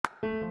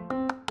Hey,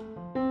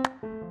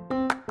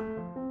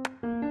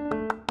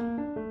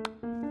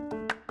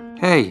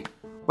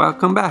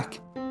 welcome back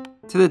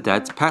to the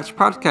Dad's Patch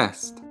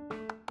podcast.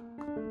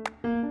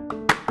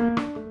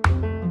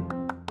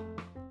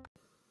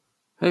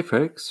 Hey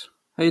folks,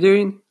 how you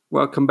doing?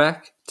 Welcome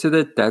back to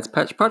the Dad's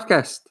Patch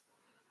podcast.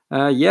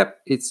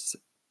 It's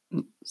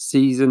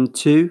season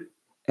 2,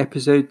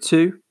 episode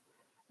 2.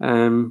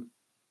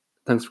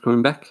 Thanks for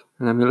coming back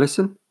and having a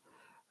listen.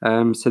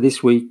 So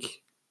this week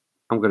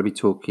I'm going to be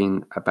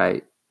talking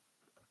about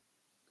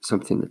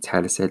something that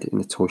Taylor said in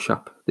the toy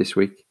shop this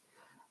week.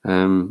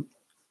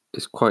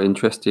 It's quite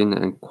interesting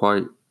and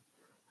quite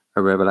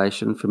a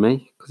revelation for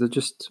me because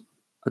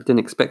I didn't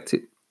expect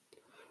it.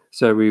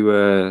 So we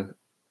were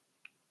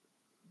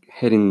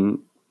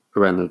heading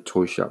around the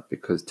toy shop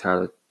because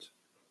Taylor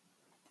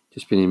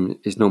just been in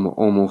his normal,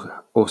 almost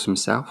awesome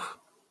self,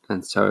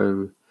 and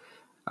so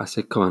I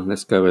said, "Come on,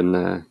 let's go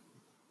and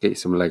get you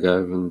some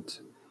Lego, and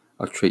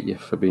I'll treat you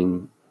for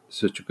being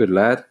such a good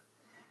lad."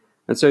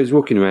 And so he's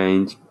walking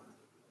around,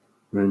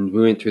 and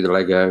we went through the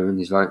Lego, and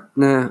he's like,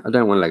 "Nah, I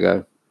don't want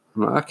Lego."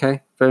 I'm like,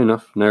 "Okay, fair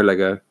enough, no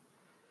Lego."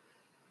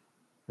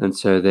 And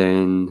so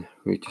then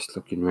we're just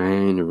looking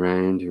round and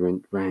round. We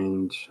went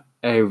round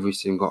every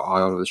single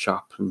aisle of the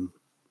shop. And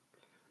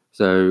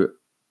so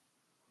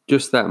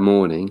just that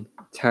morning,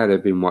 Taylor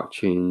had been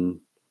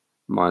watching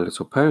My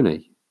Little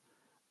Pony.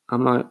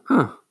 I'm like,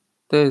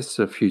 there's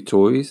a few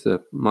toys,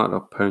 the My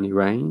Little Pony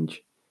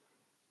range.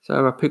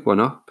 So I picked one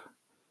up,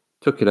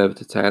 took it over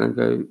to Taylor and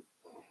go,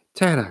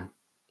 "Taylor,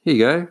 here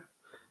you go.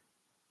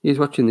 He was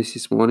watching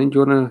this morning. Do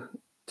you want to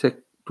take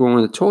one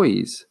of the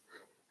toys?"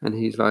 And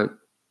he's like,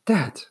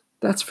 "Dad,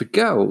 that's for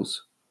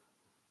girls."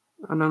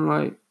 And I'm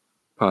like,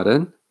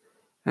 "Pardon?"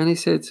 And he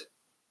said,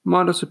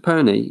 "My Little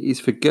Pony is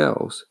for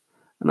girls."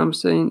 And I'm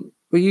saying,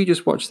 "Well, you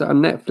just watched that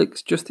on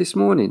Netflix just this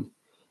morning."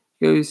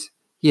 He goes,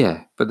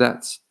 "Yeah, but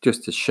that's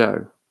just a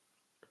show.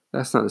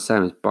 That's not the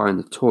same as buying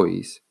the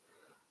toys."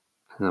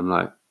 And I'm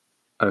like,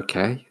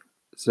 "Okay,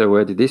 so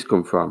where did this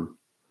come from?"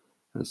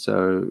 And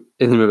so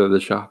in the middle of the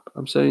shop,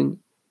 I'm saying,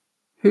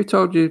 "Who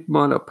told you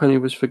My Little Pony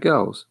was for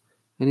girls?"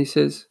 And he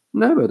says,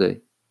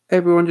 "Nobody.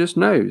 Everyone just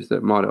knows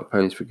that My Little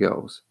Pony is for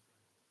girls."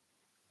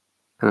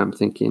 And I'm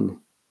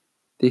thinking,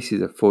 this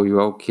is a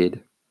 4-year-old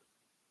kid.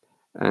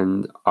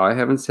 And I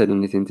haven't said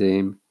anything to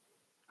him.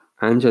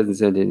 Ange hasn't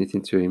said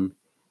anything to him.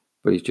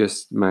 But he's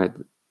just made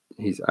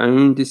his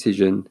own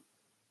decision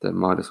that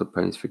My Little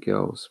Pony is for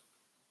girls.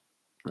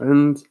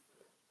 And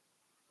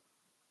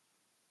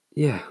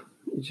yeah,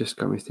 it just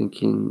got me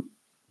thinking,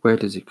 where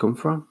does it come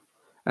from?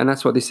 And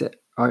that's what this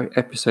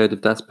episode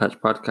of Dad's Patch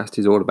podcast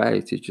is all about.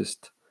 It's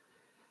just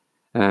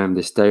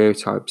the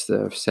stereotypes that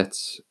have set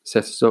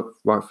us up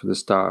right from the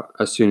start.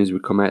 As soon as we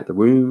come out the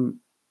womb,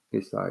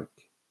 it's like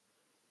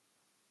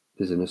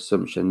there's an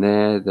assumption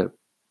there that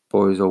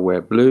boys will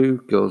wear blue,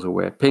 girls will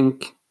wear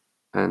pink,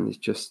 and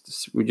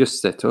we're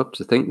just set up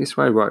to think this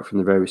way right from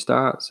the very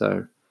start.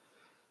 So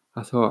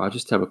I thought I'd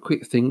just have a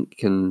quick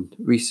think and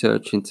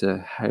research into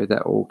how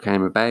that all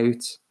came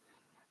about,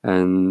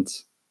 and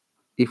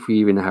if we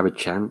even have a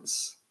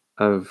chance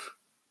of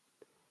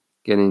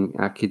getting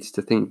our kids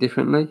to think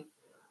differently,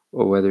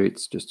 or whether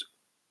it's just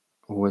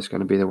always going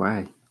to be the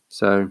way.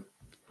 So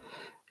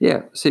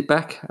yeah, sit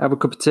back, have a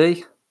cup of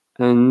tea,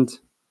 and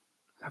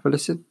have a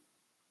listen.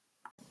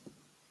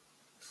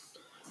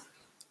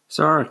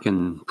 So I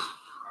reckon,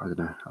 I don't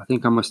know, I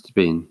think I must have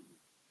been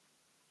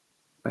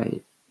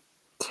about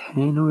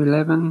 10 or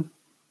 11,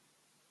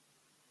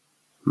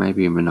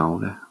 maybe even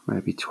older,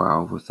 maybe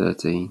 12 or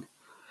 13.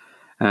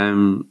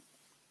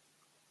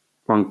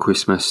 One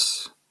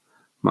Christmas,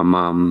 my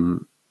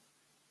mum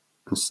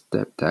and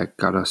stepdad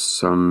got us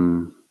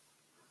some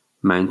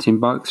mountain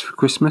bikes for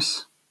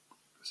Christmas.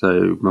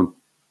 So my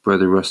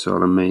brother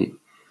Russell and me,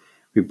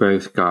 we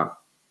both got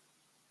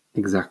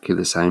exactly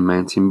the same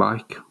mountain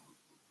bike.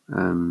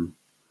 And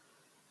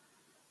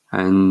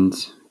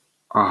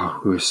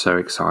we were so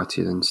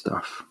excited and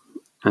stuff.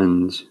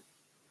 And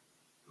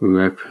we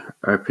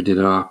opened it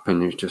up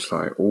and it was just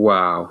like,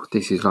 wow,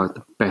 this is like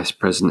the best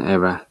present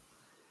ever.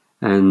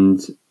 And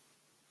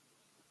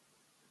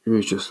it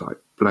was just like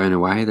blown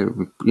away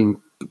that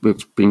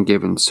we've been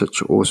given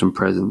such awesome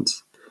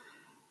presents.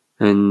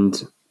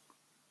 And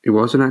it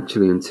wasn't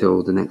actually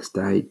until the next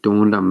day it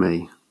dawned on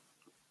me,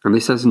 and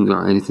this hasn't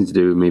got anything to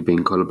do with me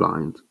being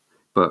colourblind,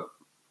 but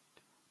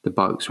the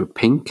bikes were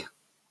pink.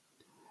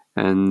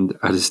 And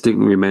I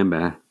distinctly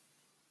remember,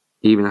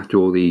 even after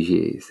all these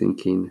years,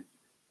 thinking,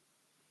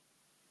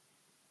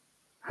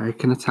 how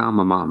can I tell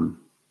my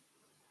mum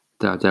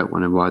that I don't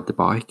want to ride the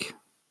bike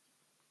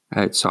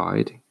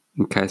outside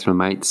in case my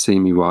mates see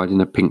me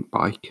riding a pink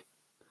bike?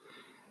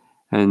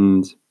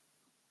 And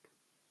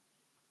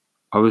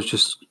I was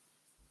just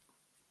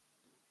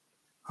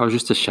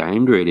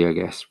ashamed, really, I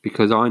guess,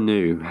 because I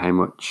knew how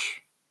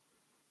much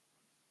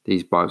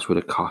these bikes would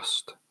have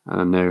cost,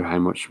 and I know how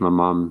much my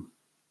mum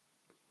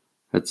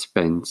had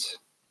spent,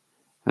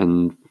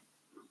 and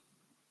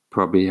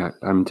probably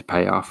having to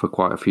pay off for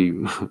quite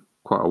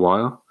a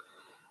while.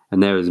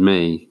 And there was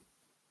me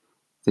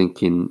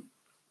thinking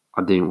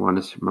I didn't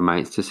want my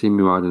mates to see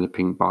me riding a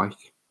pink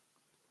bike.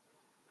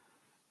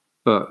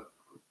 But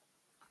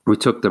we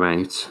took them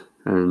out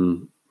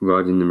and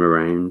riding them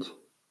around,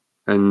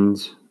 and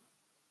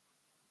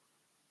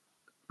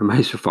my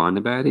mates were fine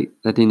about it.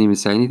 They didn't even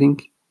say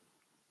anything.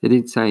 They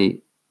didn't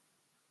say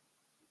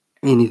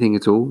anything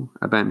at all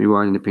about me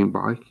riding a pink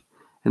bike.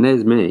 And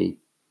there's me,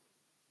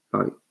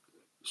 like,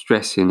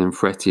 stressing and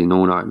fretting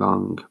all night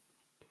long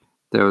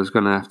that I was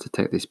going to have to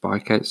take this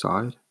bike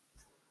outside.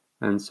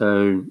 And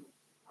so,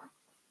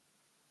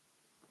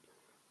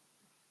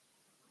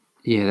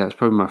 yeah, that's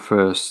probably my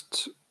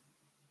first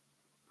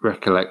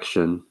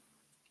recollection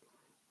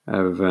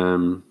of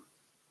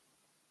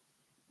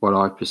what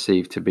I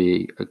perceived to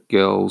be a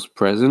girl's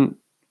present.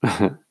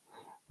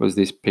 Was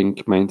this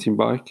pink mountain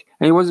bike.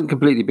 And it wasn't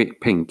completely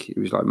pink. It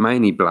was like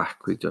mainly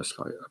black with just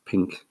like a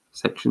pink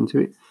section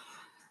to it.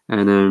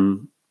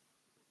 And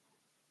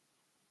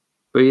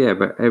but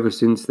ever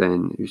since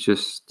then, it was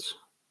just,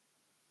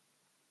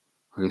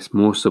 I guess,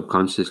 more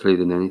subconsciously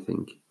than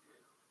anything,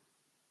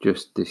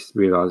 just this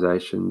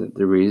realization that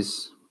there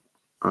is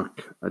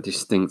like a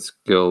distinct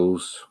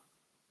girls'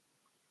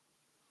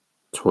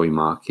 toy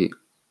market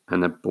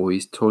and a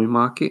boys' toy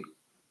market,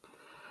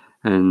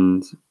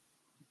 and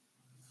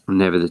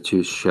never the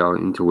two shall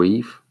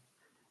interweave.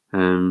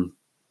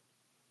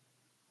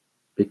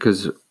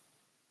 Because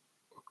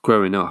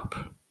growing up,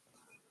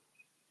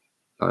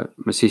 like,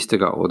 my sister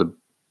got all the,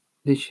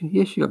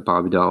 she got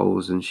Barbie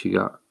dolls, and she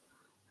got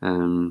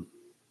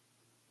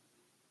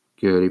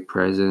girly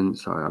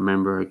presents. I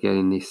remember her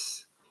getting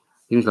this,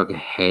 it was like a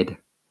head,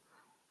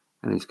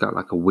 and it's got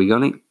like a wig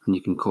on it, and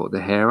you can cut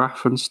the hair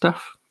off and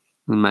stuff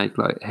and make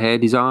like hair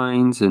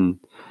designs. And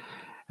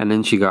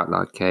then she got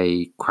like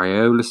a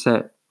Crayola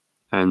set,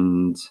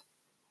 and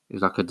it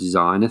was like a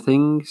designer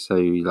thing. So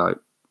you like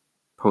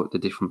put the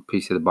different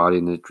piece of the body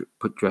and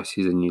put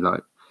dresses, and you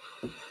like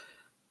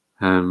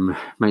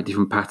make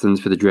different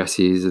patterns for the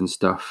dresses and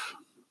stuff.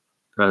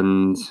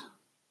 And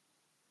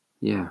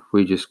yeah,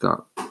 we just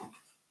got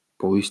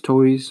boys'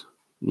 toys.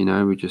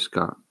 We just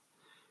got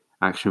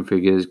action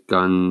figures,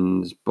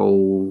 guns,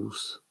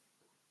 balls.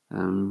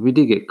 We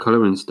did get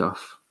colouring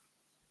stuff,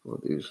 but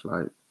it was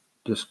like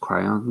just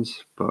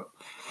crayons. But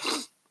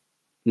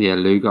yeah,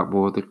 Lou got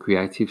more of the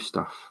creative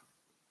stuff.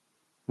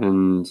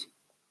 And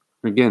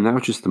again, that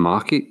was just the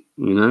market,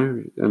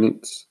 and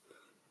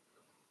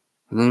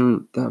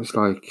then that was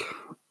like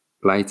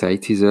late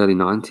 80s, early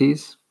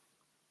 90s.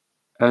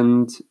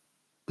 And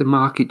the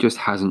market just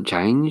hasn't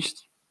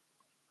changed.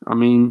 I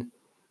mean,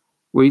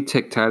 we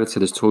take Taylor to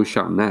this toy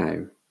shop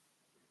now,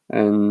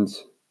 and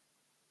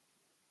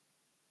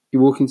you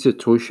walk into a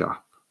toy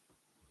shop,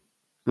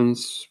 and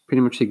it's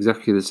pretty much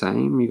exactly the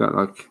same. You got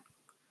like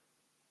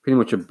pretty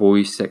much a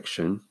boys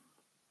section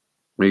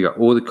where you got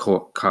all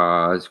the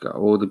cars, you got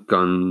all the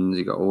guns,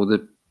 you got all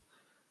the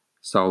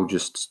soldier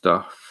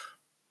stuff,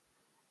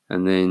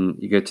 and then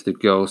you go to the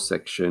girls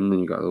section, and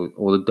you got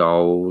all the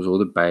dolls, all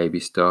the baby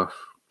stuff,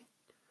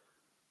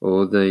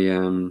 all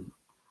the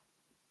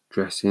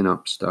dressing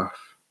up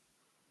stuff,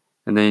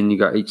 and then you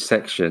got each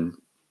section.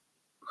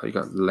 You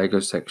got the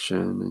Lego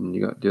section, and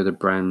you got the other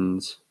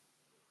brands.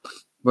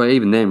 But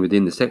even then,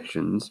 within the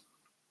sections,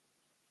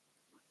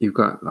 you've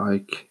got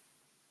like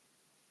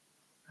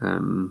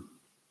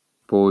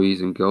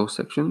boys and girls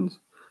sections.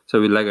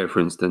 So with Lego, for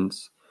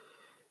instance,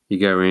 you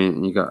go in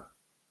and you got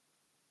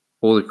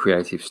all the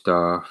creative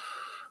stuff.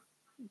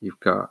 You've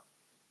got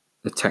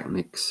the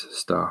Technics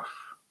stuff,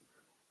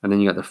 and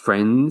then you got the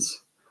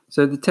Friends.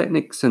 So the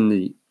Technics and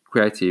the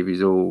creative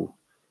is all,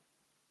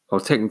 or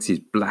Technics is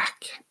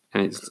black,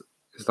 and it's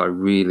like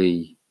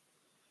really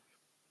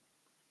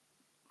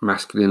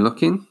masculine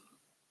looking.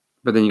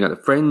 But then you got the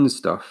Friends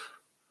stuff,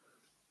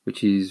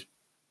 which is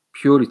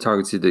purely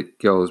targeted at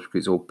girls because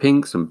it's all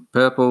pinks and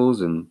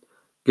purples and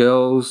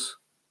girls.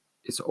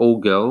 It's all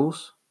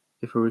girls,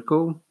 if I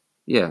recall.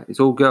 Yeah, it's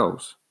all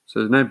girls. So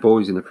there's no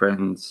boys in the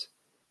Friends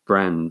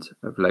brand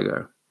of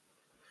Lego.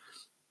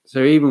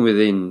 So even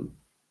within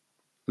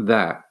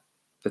that,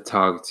 they're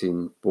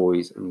targeting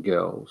boys and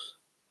girls.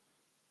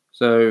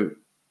 So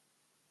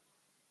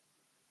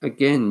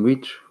again,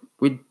 we'd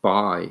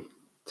buy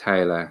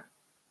Taylor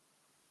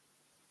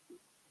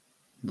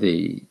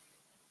the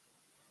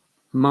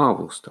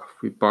Marvel stuff.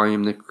 We'd buy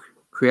him the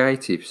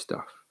creative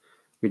stuff.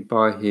 We'd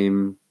buy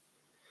him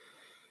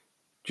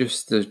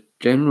just the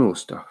general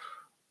stuff.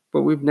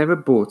 But we've never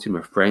bought him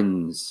a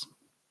Friends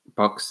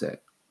box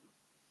set,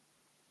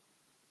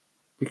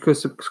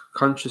 because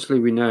subconsciously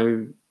we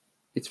know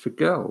it's for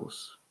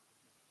girls.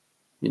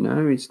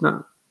 It's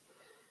not.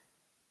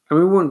 And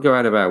we wouldn't go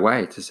out of our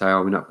way to say,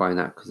 oh, we're not buying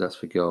that because that's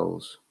for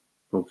girls.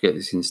 We'll get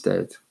this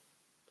instead.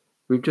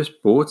 We've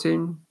just bought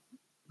him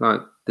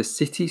like the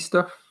city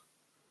stuff,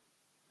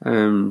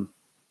 because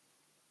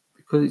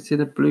it's in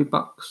a blue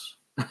box.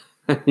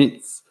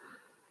 It's,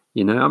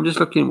 I'm just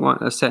looking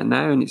at a set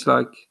now, and it's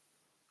like,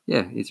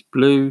 yeah, it's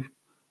blue.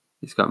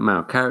 It's got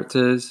male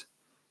characters.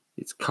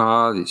 It's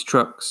cars. It's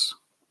trucks,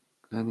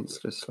 and it's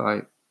just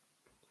like,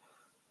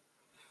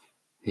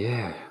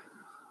 yeah.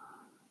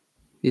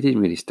 he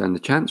didn't really stand a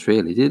chance,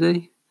 really, did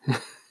he?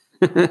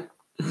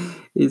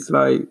 It's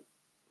like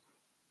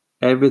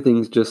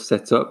everything's just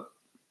set up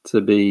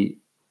to be,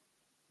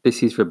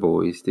 this is for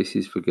boys, this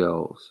is for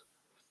girls.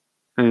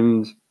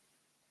 And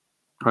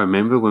I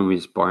remember when we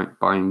was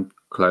buying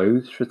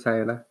clothes for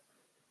Taylor,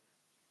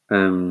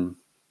 for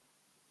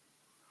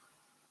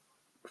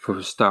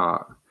a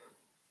start,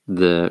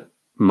 the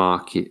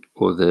market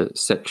or the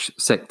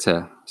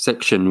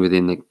section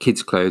within the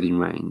kids' clothing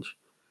range,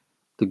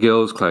 the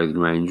girls' clothing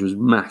range was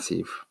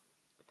massive,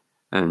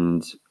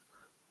 and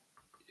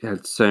it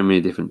had so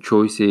many different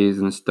choices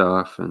and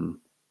stuff, and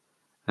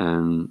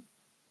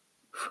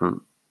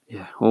from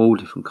all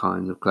different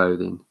kinds of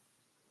clothing.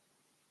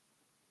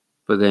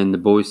 But then the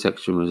boys'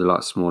 section was a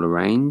lot smaller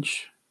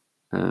range,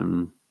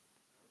 and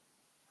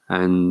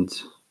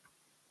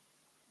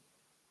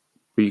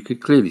you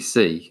could clearly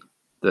see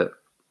that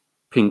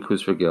pink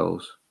was for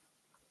girls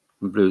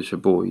and blue was for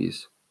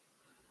boys.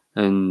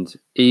 And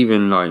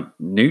even like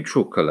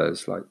neutral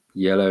colours like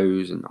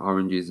yellows and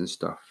oranges and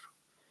stuff,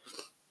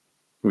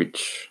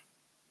 which,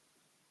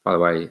 by the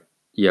way,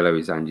 yellow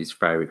is Andy's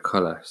favourite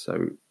colour,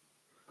 so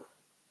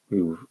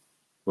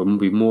we'll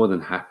be more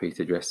than happy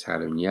to dress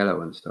Taylor in yellow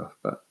and stuff.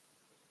 But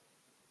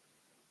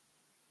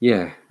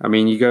yeah, I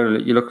mean, you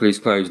look at his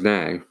clothes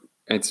now,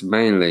 it's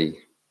mainly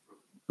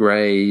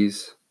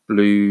greys,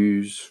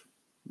 blues,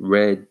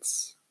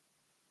 reds,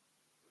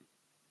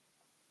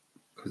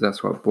 because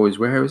that's what boys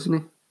wear, isn't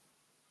it?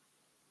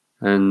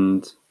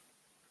 And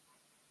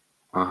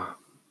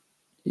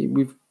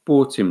we've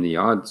bought him the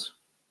odds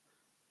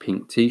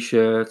pink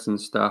t-shirts and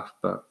stuff,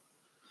 but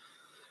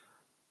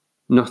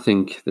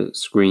nothing that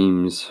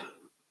screams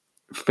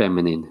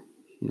feminine,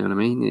 you know what I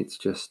mean? It's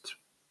just,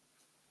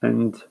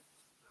 and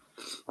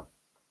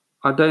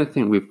I don't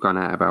think we've gone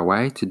out of our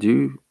way to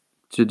do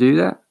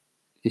that.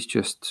 It's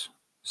just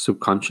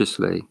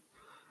subconsciously.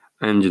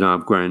 And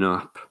I've grown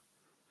up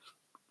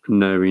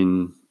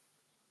knowing,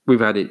 we've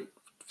had it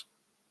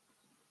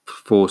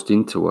forced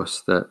into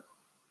us that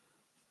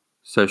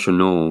social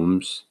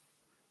norms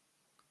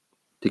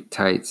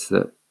dictates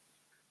that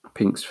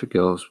pink's for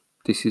girls,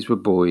 this is for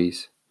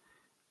boys.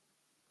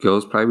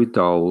 Girls play with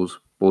dolls,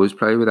 boys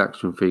play with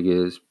action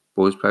figures,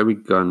 boys play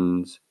with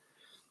guns,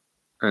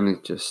 and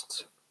it's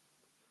just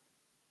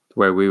the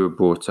way we were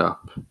brought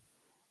up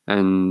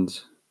and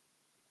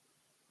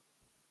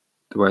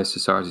the way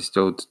society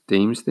still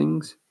deems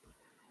things.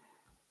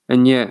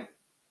 And yet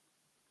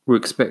we're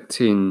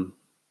expecting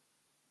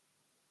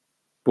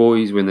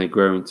boys, when they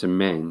grow into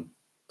men,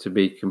 to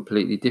be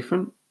completely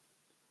different.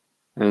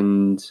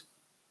 And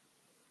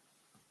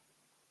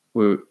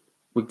we're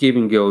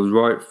giving girls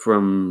right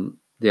from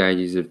the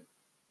ages of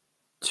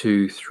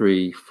 2,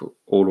 3,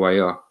 all the way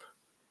up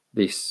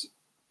this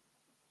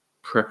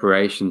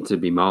preparation to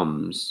be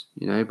mums,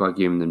 by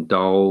giving them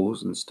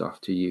dolls and stuff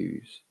to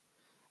use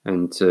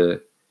and to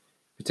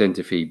pretend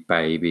to feed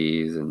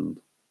babies and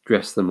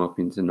dress them up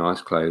into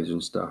nice clothes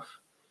and stuff.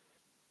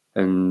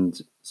 And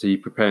so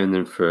you're preparing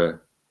them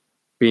for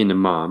being a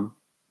mum,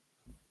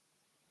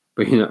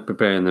 but you're not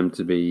preparing them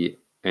to be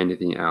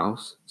anything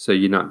else. So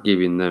you're not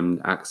giving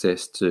them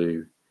access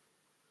to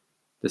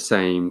the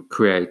same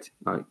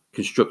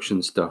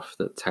construction stuff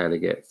that Taylor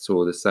gets,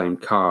 or the same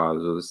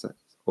cars, or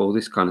all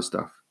this kind of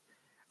stuff.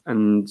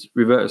 And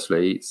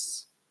reversely,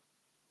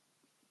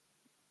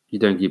 you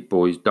don't give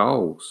boys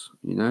dolls,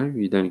 you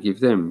don't give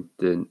them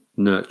the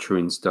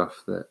nurturing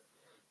stuff that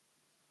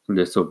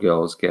little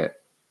girls get.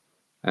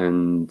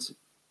 And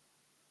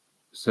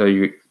so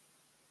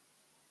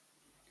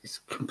it's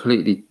a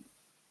completely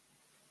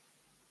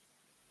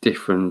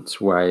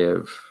different way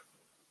of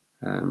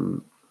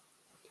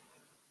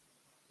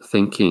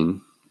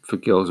thinking for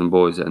girls and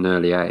boys at an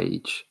early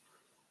age,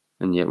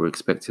 and yet we're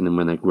expecting them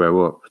when they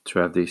grow up to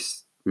have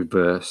these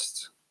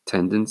reversed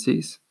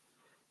tendencies.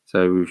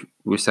 So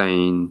we're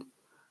saying,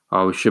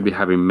 we should be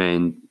having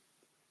men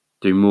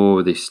do more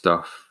of this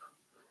stuff.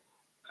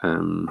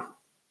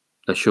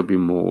 They should be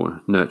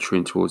more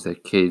nurturing towards their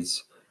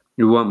kids.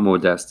 We want more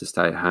dads to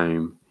stay at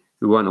home.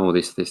 We want all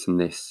this, and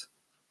this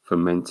for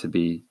men to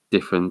be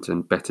different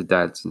and better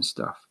dads and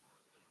stuff.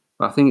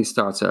 But I think it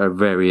starts at a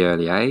very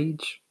early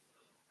age.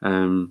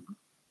 And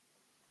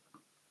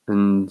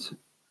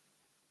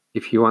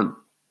if you want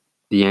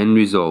the end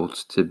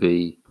result to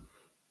be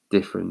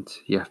different,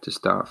 you have to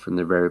start from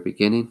the very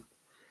beginning.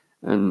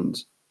 And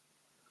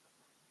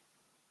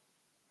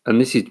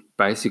this is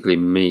basically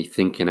me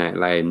thinking out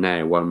loud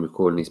now while I'm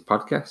recording this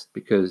podcast,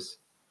 because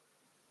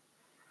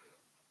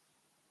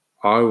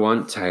I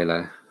want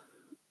Taylor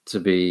to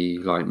be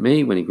like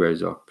me when he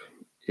grows up.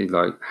 He'd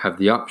have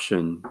the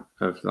option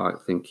of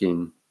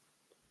thinking,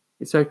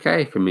 it's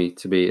okay for me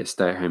to be a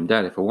stay-at-home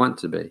dad if I want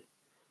to be.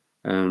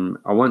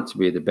 I want to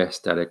be the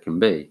best dad I can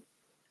be.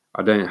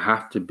 I don't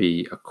have to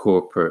be a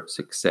corporate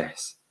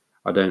success.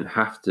 I don't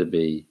have to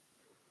be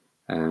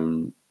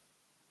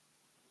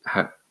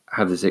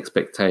have this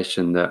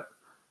expectation that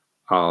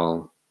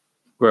I'll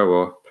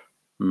grow up,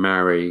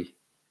 marry,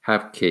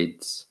 have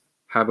kids,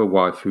 have a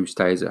wife who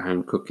stays at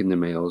home cooking the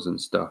meals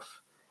and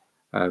stuff,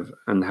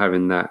 and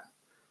having that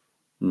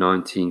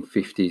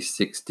 1950s,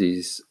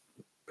 60s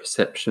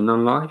perception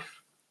on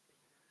life.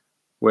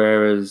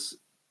 Whereas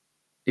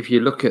if you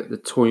look at the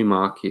toy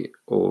market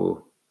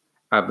or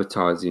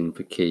advertising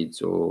for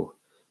kids or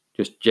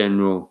just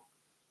general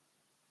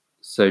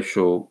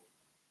social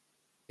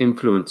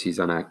influences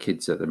on our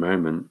kids at the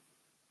moment,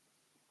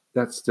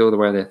 that's still the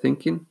way they're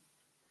thinking,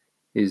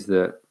 is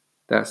that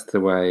that's the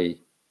way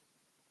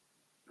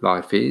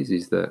life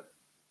is that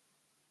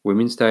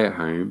women stay at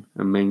home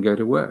and men go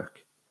to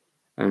work,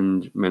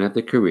 and men have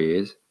their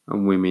careers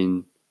and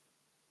women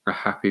are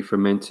happy for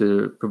men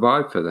to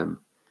provide for them.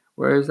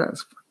 Whereas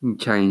that's fucking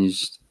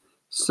changed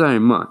so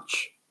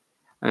much,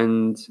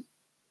 and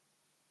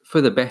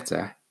for the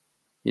better,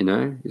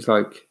 it's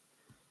like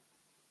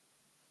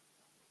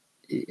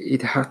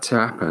it had to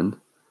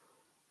happen,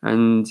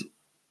 and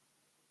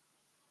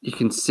you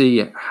can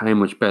see how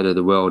much better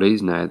the world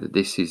is now that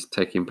this is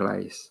taking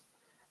place.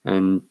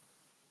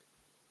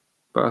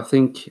 But I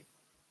think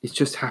it's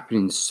just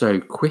happening so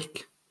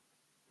quick,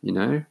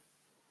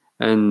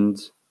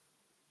 and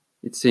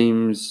it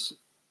seems,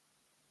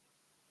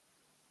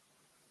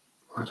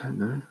 I don't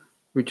know,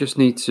 we just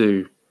need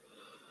to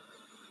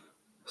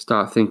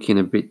start thinking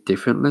a bit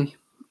differently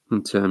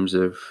in terms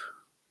of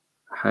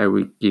how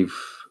we give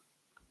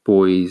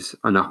boys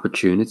an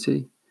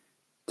opportunity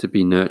to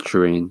be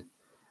nurturing.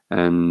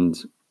 And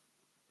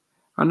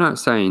I'm not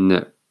saying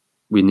that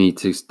we need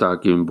to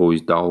start giving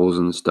boys dolls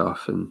and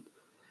stuff,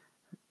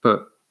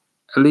 but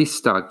at least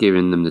start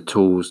giving them the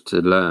tools to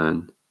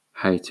learn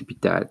how to be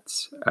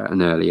dads at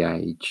an early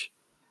age,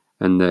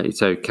 and that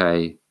it's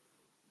okay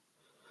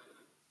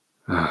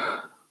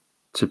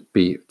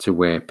to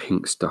wear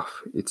pink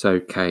stuff. It's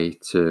okay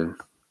to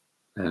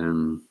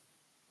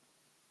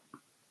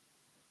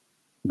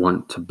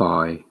want to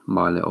buy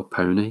My Little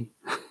Pony.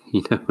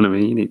 You know what I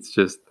mean? It's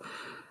just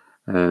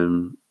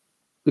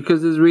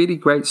because there's really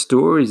great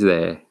stories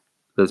there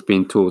that's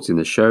been taught in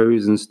the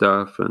shows and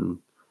stuff, and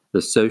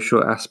the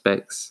social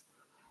aspects.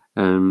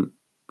 But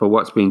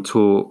what's being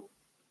taught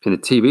in the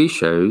TV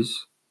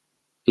shows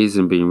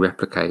isn't being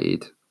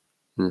replicated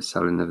in the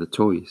selling of the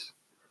toys.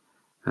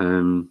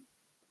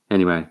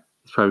 Anyway,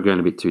 it's probably going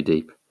a bit too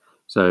deep.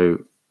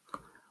 So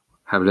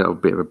have a little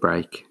bit of a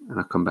break and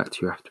I'll come back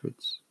to you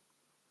afterwards.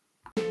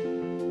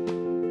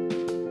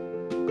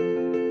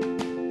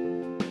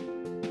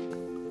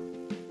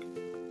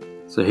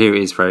 So here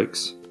it is,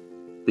 folks.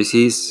 This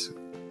is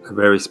a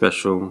very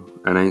special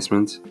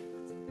announcement.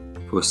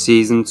 For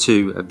Season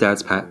 2 of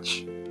Dad's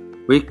Patch,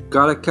 we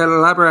got a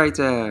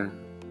collaborator.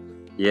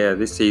 Yeah,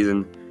 this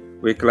season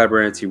we're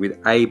collaborating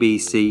with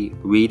ABC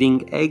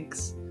Reading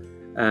Eggs.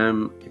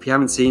 If you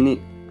haven't seen it,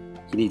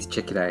 you need to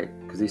check it out,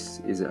 because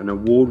this is an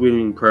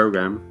award-winning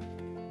program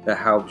that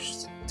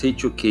helps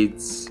teach your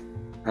kids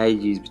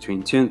ages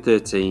between 2 and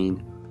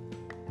 13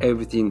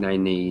 everything they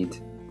need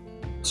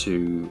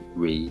to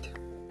read.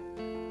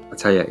 I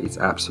tell you, it's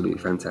absolutely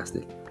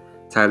fantastic.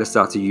 Taylor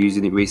started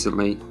using it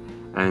recently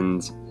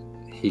and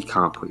he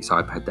can't put his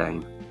iPad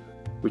down,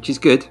 which is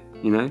good,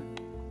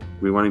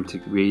 We want him to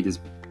read as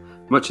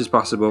much as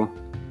possible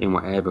in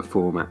whatever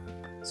format.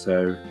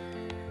 So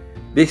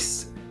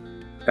this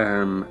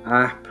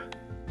app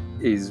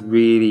is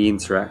really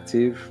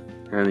interactive,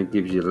 and it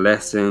gives you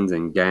lessons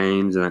and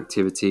games and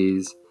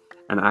activities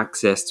and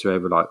access to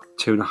over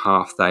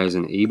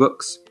 2,500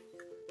 ebooks.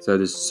 So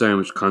there's so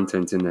much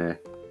content in there,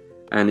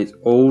 and it's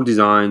all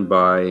designed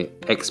by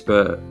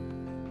expert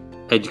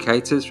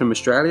educators from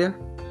Australia.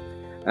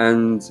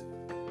 And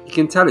you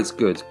can tell it's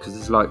good because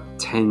there's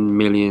 10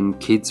 million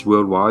kids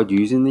worldwide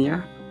using the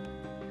app.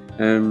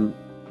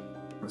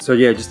 So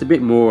yeah, just a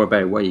bit more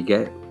about what you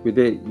get with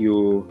it.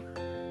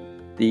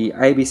 The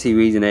ABC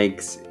Reading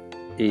Eggs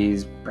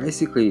is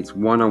basically it's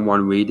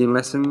one-on-one reading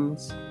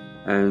lessons,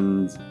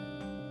 and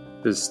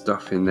there's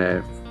stuff in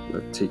there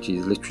that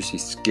teaches literacy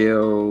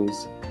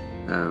skills,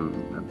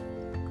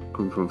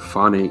 coming from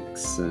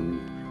phonics and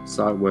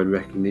sight word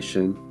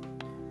recognition.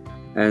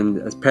 And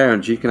as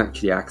parents, you can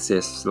actually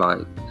access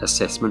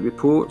assessment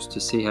reports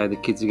to see how the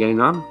kids are getting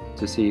on,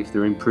 to see if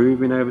they're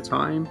improving over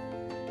time.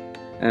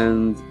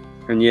 And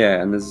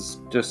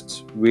there's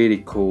just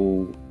really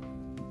cool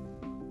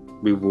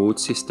reward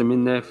system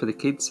in there for the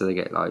kids, so they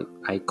get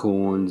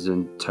acorns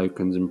and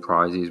tokens and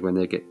prizes when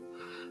they get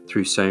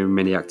through so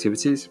many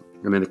activities,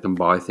 and then they can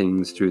buy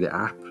things through the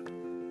app,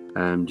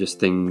 just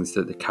things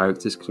that the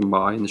characters can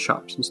buy in the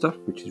shops and stuff,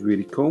 which is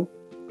really cool.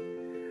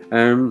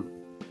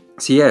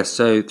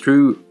 So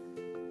through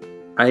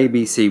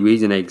ABC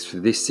Reading Eggs for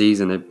this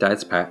season of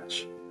Dad's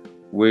Patch,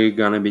 we're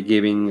going to be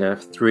giving a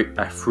free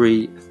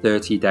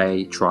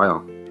 30-day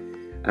trial.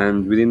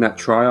 And within that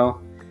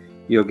trial,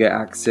 you'll get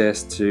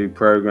access to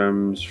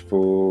programs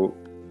for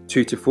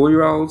 2 to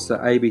 4-year-olds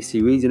at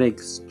ABC Reading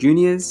Eggs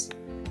Juniors.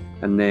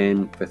 And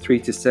then for 3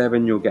 to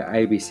 7, you'll get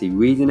ABC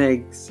Reading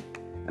Eggs.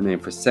 And then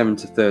for 7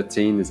 to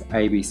 13, there's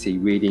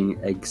ABC Reading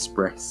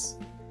Express.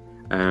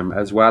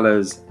 As well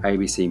as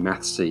ABC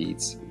Math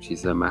Seeds, which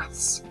is a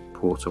maths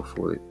portal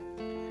for it.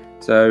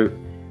 So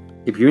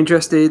if you're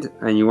interested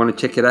and you want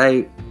to check it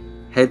out,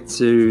 head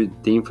to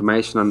the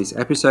information on this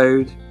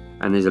episode,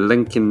 and there's a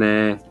link in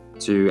there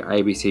to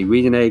ABC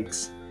Reading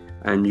Eggs,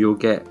 and you'll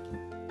get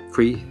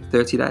free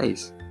 30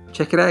 days.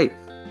 Check it out.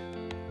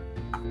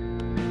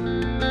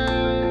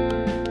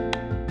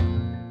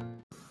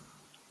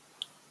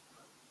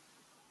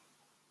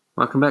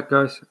 Welcome back,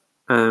 guys.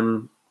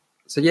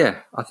 So yeah,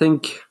 I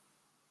think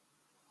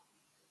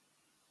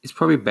it's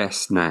probably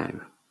best now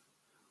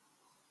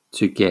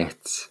to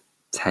get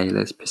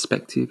Taylor's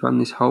perspective on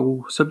this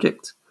whole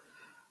subject,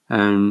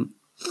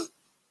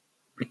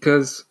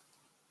 because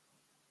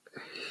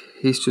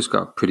he's just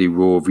got a pretty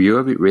raw view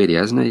of it, really,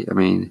 hasn't he? I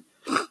mean,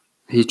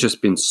 he's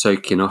just been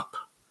soaking up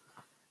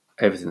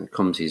everything that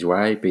comes his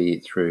way, be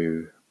it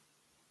through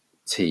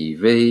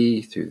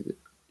TV, through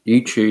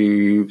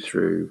YouTube,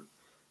 through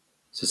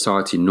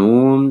society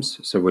norms.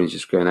 So when he's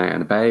just going out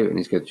and about and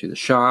he's going through the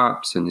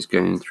shops and he's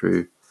going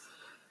through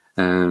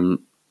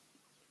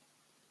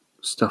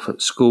stuff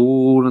at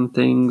school and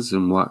things,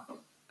 and what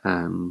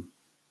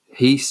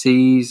he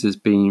sees as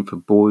being for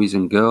boys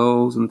and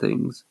girls and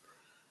things,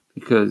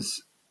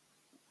 because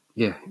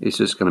it's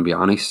just going to be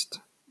honest.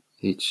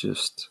 It's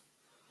just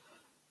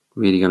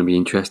really going to be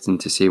interesting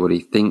to see what he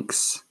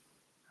thinks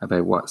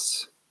about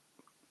what's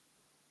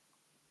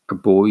a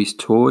boy's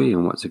toy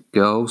and what's a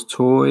girl's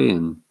toy,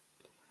 and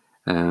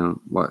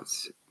what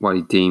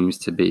he deems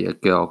to be a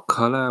girl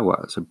colour,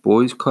 what's a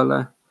boy's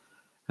colour,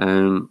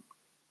 and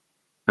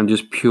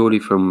just purely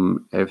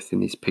from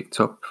everything he's picked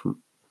up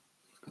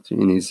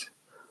in his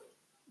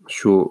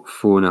short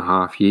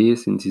 4.5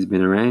 years since he's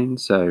been around.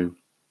 So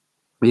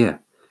yeah,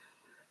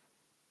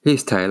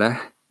 here's Taylor,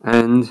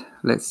 and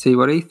let's see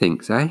what he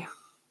thinks, eh?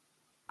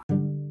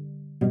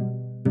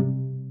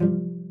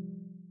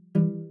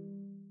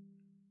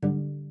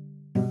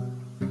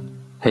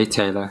 Hey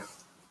Taylor.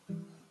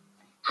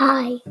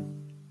 Hi.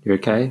 You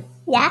okay?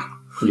 Yeah.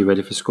 Are you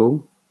ready for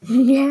school?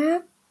 Yeah.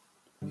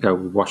 You got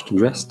washed and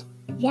dressed?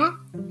 Yeah.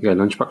 You got a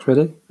lunchbox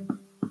ready?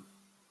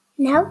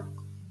 No.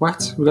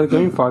 What? We've got to go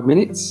in 5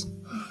 minutes.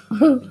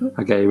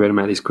 Okay, you ready to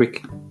make this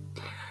quick?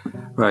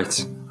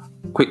 Right.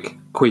 Quick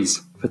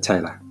quiz for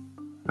Taylor.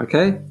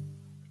 Okay?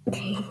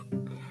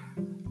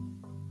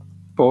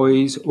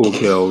 Boys or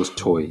girls'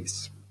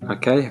 toys?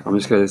 Okay? I'm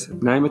just going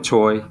to name a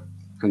toy,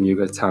 and you're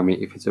going to tell me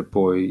if it's a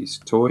boy's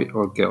toy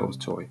or a girl's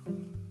toy.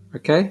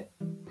 Okay?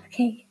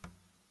 Okay.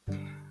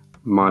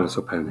 My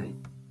Little Pony.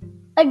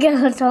 A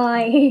girl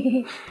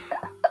toy.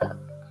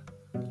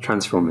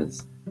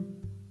 Transformers.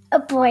 A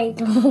boy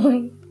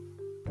toy.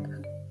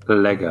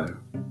 Lego.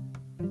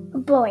 A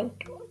boy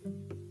toy.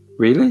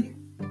 Really?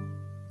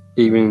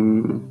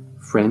 Even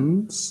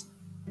Friends?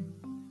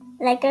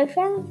 Lego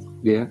friends?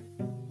 Yeah.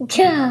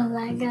 Girl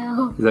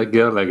Lego. Is that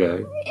girl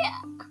Lego?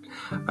 Yeah.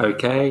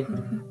 Okay.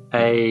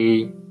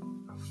 A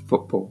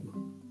football.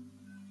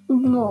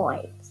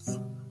 Boys.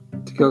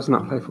 Do girls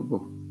not play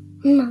football?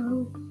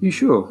 No. You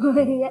sure?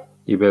 Yeah.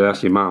 You better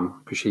ask your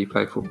mum, because she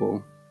played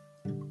football.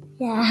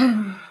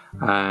 Yeah.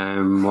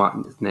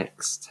 What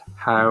next?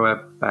 How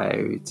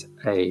about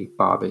a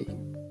Barbie?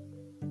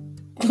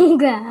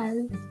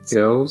 Girls.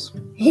 Girls?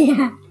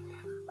 Yeah.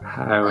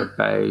 How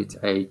about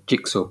a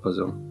jigsaw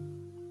puzzle?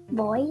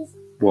 Boys.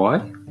 Why?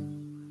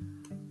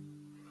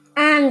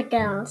 And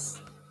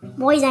girls.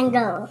 Boys and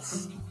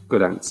girls.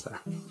 Good answer.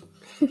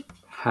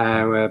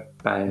 How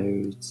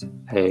about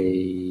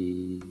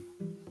a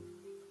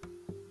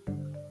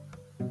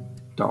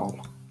doll?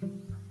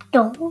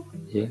 Doll.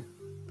 Yeah.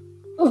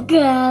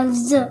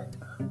 Girls.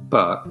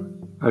 But,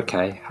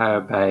 okay, how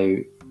about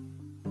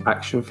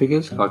action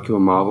figures, like your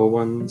Marvel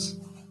ones?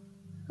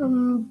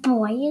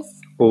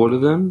 Boys. All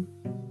of them?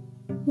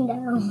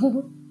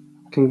 No.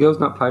 Can girls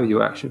not play with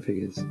your action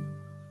figures?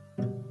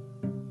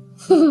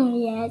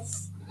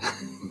 Yes.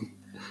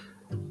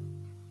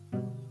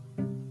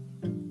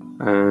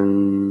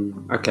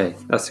 Okay,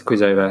 that's the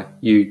quiz over.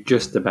 You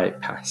just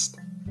about passed.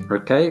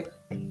 Okay?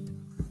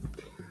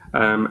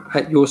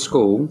 At your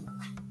school,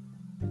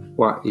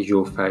 what is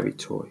your favourite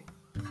toy?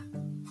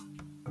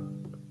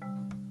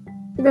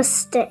 The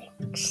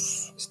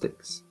sticks.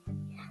 Sticks.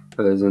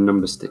 So there's a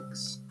number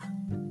sticks.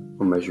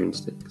 Or measuring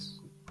sticks.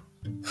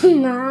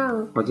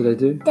 No. What do they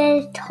do?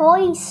 They're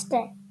toy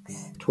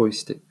sticks. Toy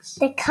sticks.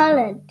 They're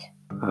coloured.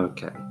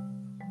 Okay.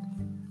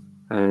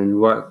 And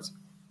what...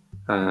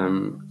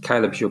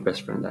 Caleb's your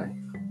best friend, eh?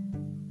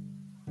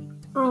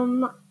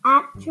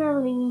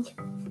 Actually,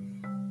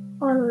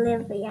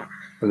 Olivia.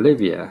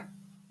 Olivia?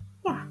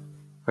 Yeah.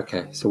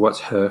 Okay, so what's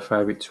her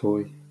favourite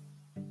toy?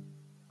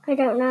 I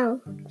don't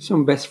know.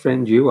 Some best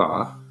friend you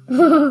are.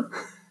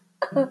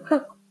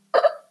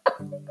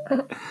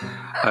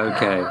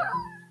 Okay.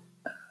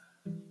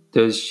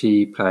 Does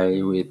she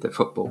play with the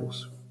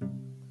footballs?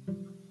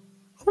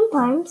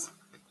 Sometimes.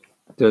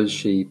 Does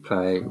she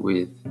play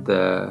with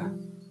the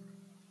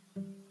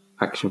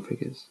action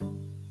figures?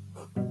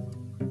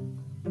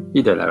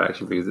 You don't have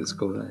action figures at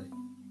school, eh?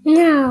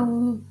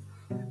 No.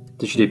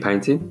 Does she do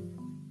painting?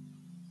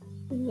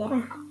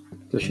 Yeah.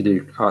 Does she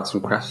do arts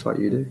and crafts like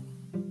you do?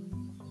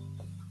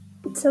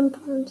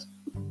 Sometimes.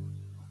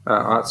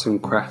 Arts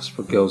and crafts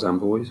for girls and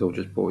boys, or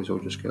just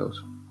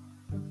girls?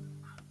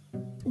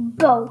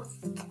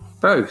 Both.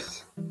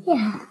 Both.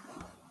 Yeah.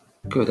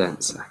 Good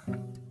answer.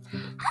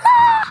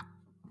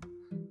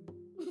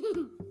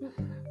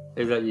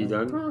 Is that you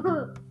done?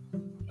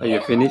 Are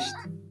you finished?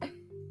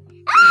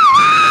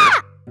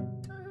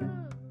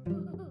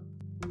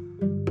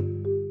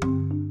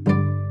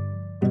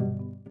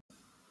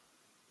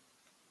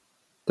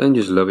 Don't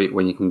you just love it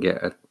when you can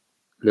get a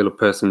little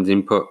person's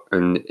input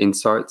and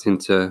insights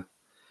into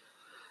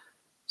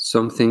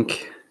something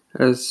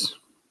as,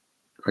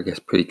 I guess,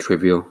 pretty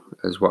trivial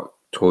as what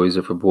toys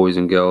are for boys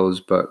and girls,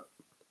 but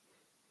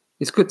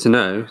it's good to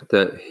know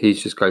that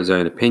he's just got his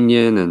own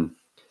opinion,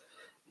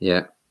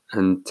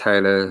 and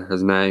Taylor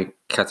has now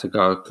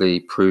categorically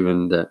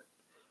proven that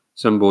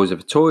some boys are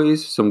for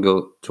toys, some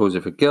toys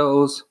are for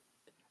girls,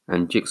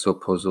 and jigsaw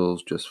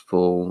puzzles just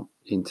fall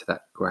into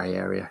that grey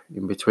area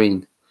in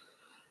between.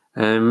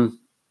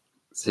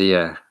 So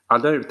yeah, I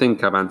don't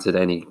think I've answered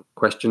any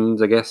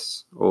questions, I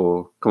guess,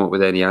 or come up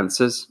with any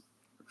answers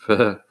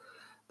for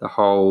the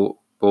whole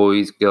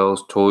boys,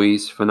 girls,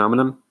 toys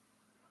phenomenon.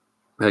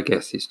 I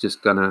guess it's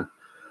just gonna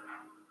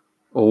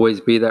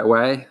always be that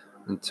way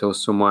until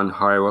someone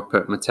higher up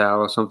at Mattel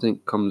or something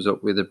comes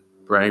up with a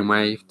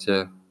brainwave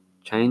to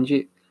change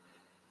it.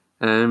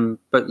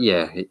 But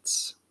yeah,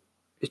 it's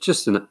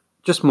just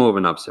more of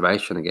an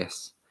observation, I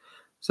guess.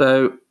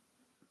 So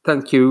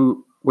thank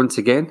you once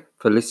again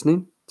for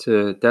listening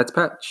to Dad's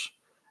Patch.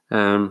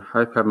 Hope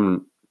I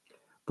haven't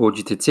bored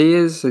you to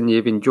tears and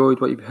you've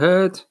enjoyed what you've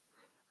heard.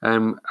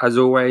 As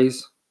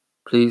always,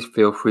 please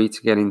feel free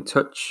to get in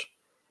touch.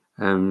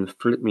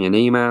 Flip me an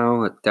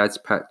email at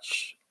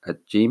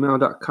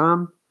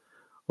dadspatch@gmail.com,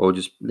 or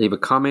just leave a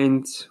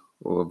comment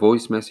or a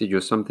voice message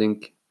or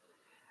something.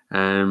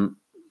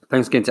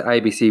 Thanks again to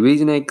ABC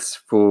Reason Eggs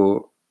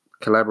for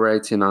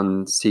collaborating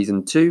on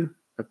season 2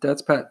 of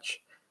Dad's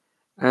Patch.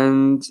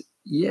 And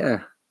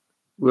yeah,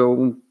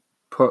 we'll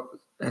put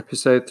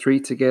episode 3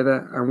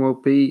 together and we'll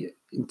be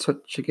in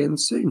touch again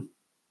soon.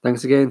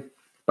 Thanks again.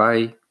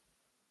 Bye.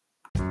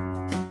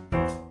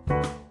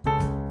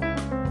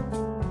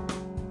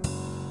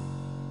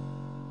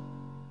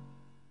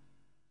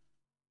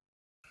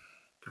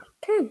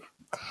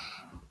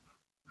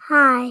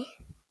 Hi,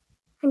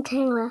 I'm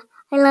Taylor.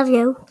 I love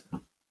you.